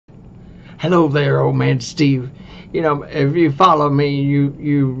Hello there, old man Steve. You know, if you follow me,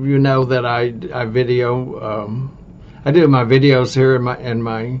 you know that I video. I do my videos here in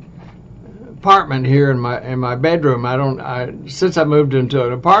my apartment here in my bedroom. Since I moved into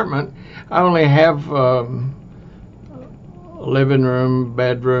an apartment, I only have living room,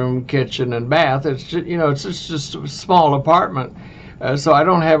 bedroom, kitchen, and bath. It's just, it's just a small apartment. So I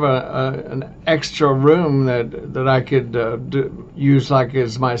don't have an extra room that I could use like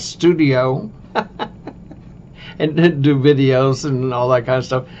as my studio and do videos and all that kind of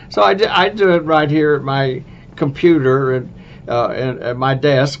stuff. So I do it right here at my computer and at my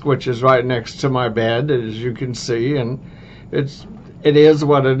desk, which is right next to my bed, as you can see, and it is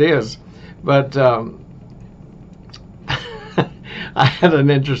what it is. But I had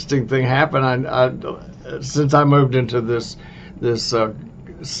an interesting thing happen. Since I moved into this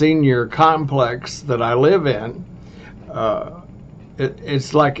senior complex that I live in,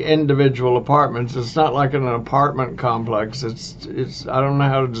 it's like individual apartments. It's not like an apartment complex. It's I don't know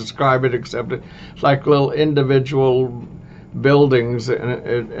how to describe it except it's like little individual buildings,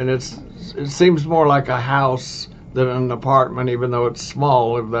 and it seems more like a house than an apartment, even though it's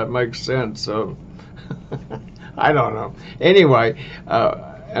small, if that makes sense. So I don't know. Anyway,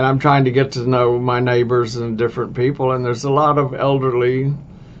 and I'm trying to get to know my neighbors and different people, and there's a lot of elderly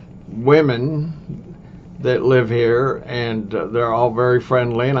women that live here, and they're all very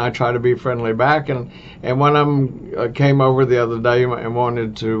friendly, and I try to be friendly back. And one of them came over the other day and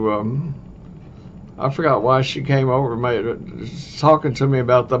wanted to, I forgot why she came over, talking to me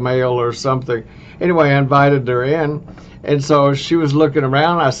about the mail or something. Anyway, I invited her in, and so she was looking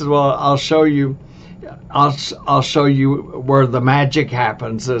around. I said, well, I'll show you where the magic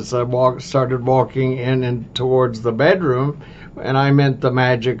happens. As I started walking in and towards the bedroom, and I meant the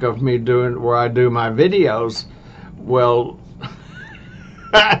magic of me doing where I do my videos. Well,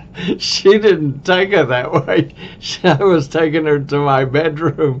 she didn't take it that way. I was taking her to my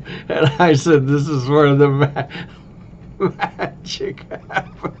bedroom, and I said, this is where the magic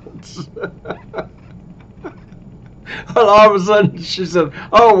happens. Well, all of a sudden she said,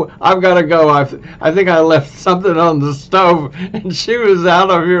 oh, I've got to go. I think I left something on the stove, and she was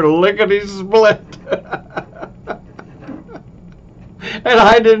out of here lickety-split. And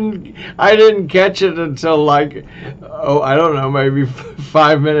I didn't catch it until like, I don't know, maybe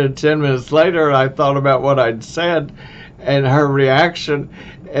 5 minutes, 10 minutes later. I thought about what I'd said and her reaction,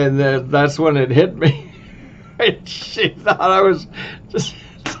 and that's when it hit me. And she thought I was just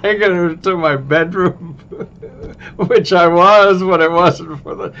taking her to my bedroom, which I was, but it wasn't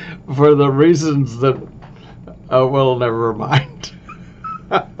for the reasons that, well, never mind.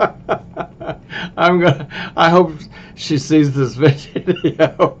 I hope she sees this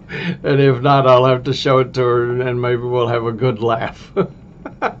video, and if not, I'll have to show it to her, and maybe we'll have a good laugh.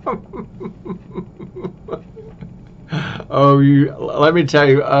 Oh, let me tell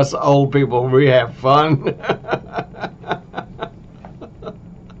you, us old people, we have fun.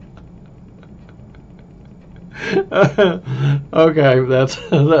 Okay,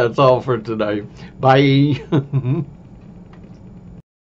 that's all for today. Bye.